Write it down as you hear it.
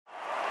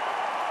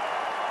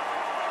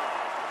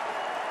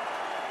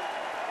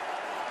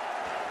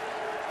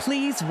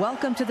Please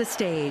welcome to the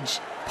stage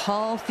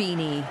Paul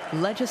Feeney,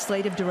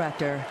 Legislative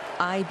Director,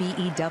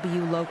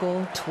 IBEW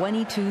Local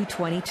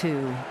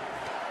 2222.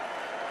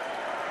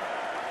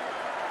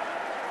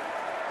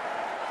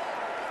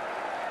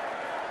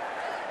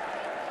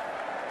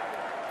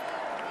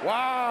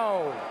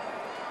 Wow.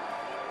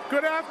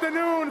 Good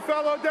afternoon,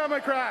 fellow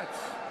Democrats.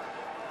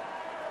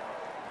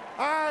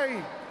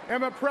 I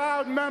am a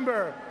proud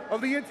member of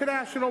the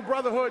International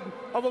Brotherhood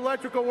of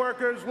Electrical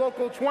Workers,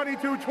 Local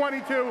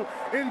 2222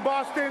 in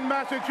Boston,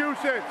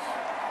 Massachusetts.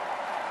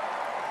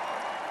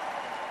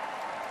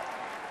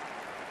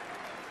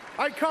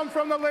 I come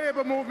from the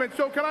labor movement,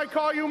 so can I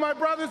call you my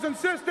brothers and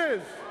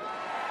sisters?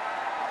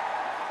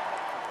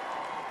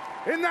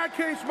 In that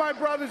case, my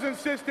brothers and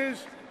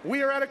sisters,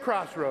 we are at a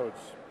crossroads.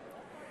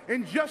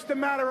 In just a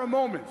matter of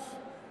moments,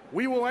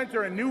 we will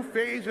enter a new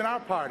phase in our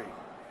party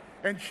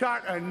and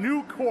chart a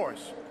new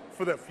course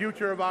for the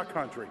future of our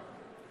country.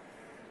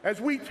 As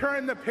we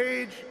turn the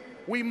page,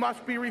 we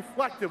must be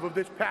reflective of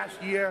this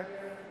past year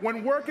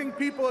when working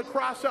people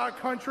across our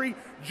country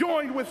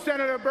joined with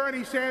Senator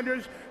Bernie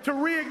Sanders to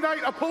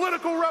reignite a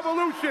political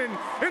revolution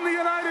in the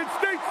United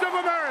States of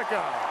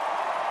America.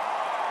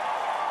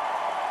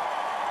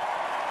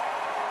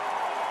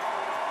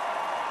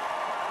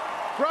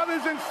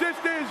 Brothers and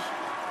sisters,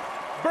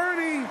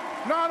 Bernie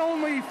not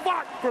only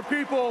fought for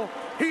people,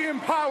 he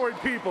empowered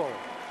people.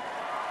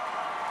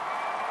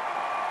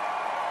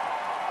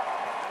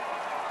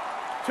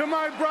 To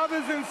my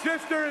brothers and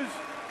sisters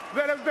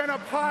that have been a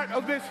part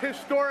of this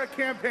historic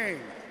campaign,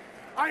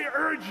 I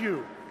urge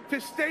you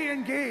to stay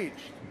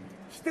engaged,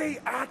 stay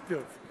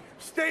active,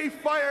 stay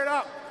fired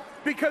up,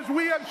 because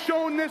we have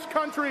shown this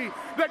country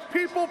that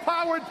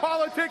people-powered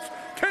politics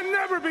can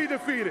never be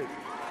defeated.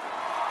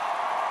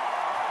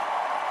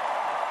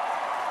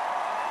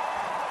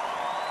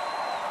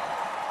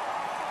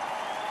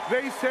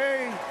 They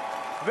say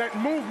that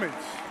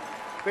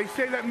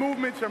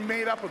movements are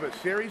made up of a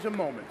series of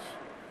moments.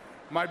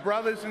 My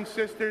brothers and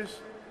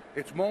sisters,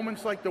 it's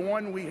moments like the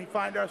one we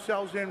find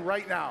ourselves in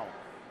right now,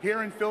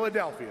 here in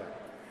Philadelphia,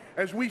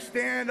 as we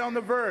stand on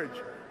the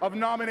verge of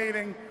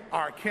nominating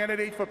our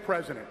candidate for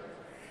president.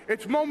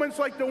 It's moments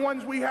like the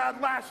ones we had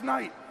last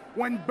night,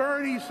 when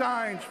Bernie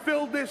signs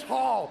filled this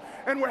hall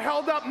and were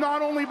held up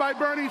not only by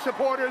Bernie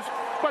supporters,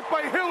 but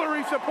by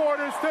Hillary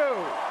supporters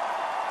too.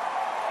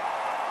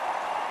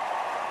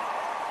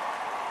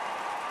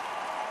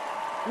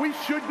 We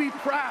should be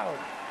proud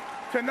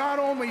to not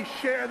only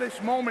share this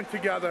moment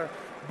together,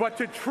 but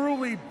to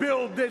truly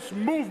build this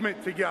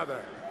movement together.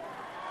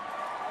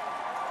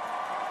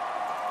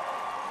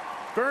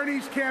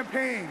 Bernie's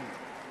campaign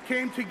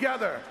came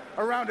together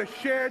around a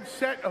shared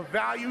set of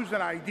values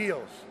and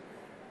ideals.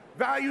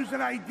 Values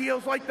and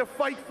ideals like the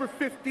fight for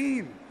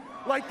 15,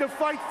 like the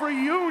fight for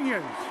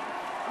unions,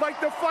 like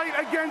the fight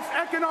against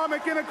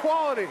economic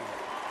inequality.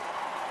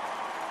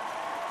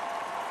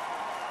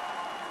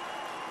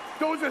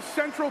 Those are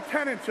central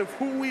tenets of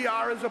who we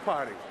are as a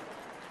party.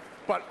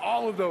 But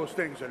all of those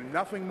things are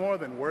nothing more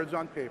than words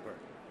on paper,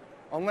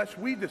 unless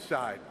we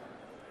decide,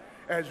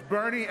 as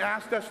Bernie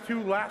asked us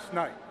to last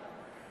night,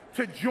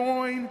 to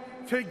join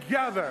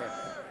together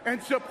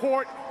and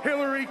support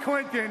Hillary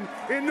Clinton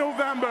in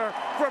November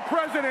for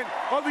President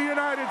of the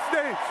United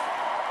States.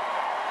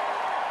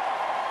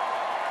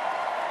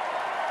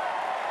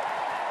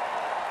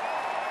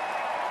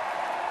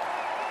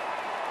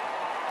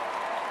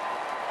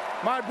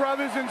 My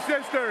brothers and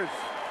sisters,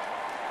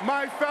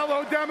 my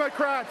fellow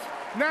Democrats,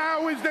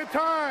 now is the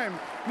time.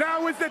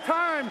 Now is the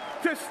time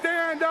to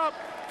stand up,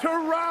 to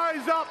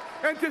rise up,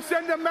 and to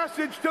send a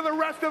message to the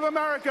rest of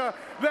America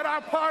that our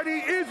party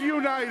is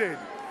united.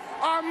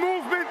 Our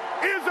movement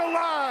is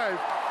alive,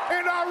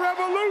 and our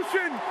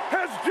revolution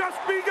has just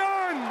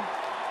begun.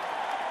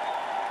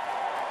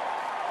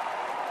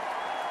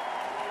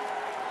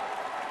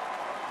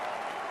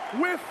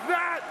 With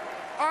that,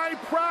 I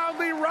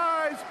proudly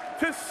rise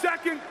to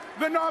second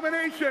the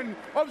nomination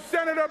of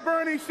Senator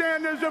Bernie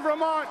Sanders of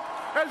Vermont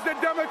as the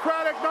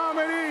Democratic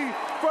nominee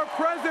for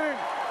President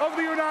of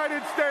the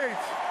United States.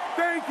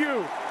 Thank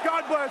you.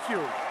 God bless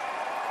you.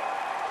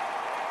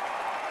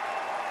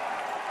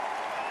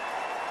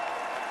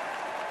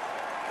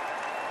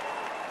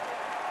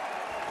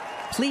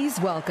 Please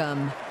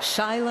welcome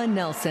Shyla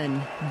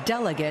Nelson,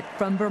 delegate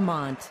from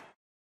Vermont.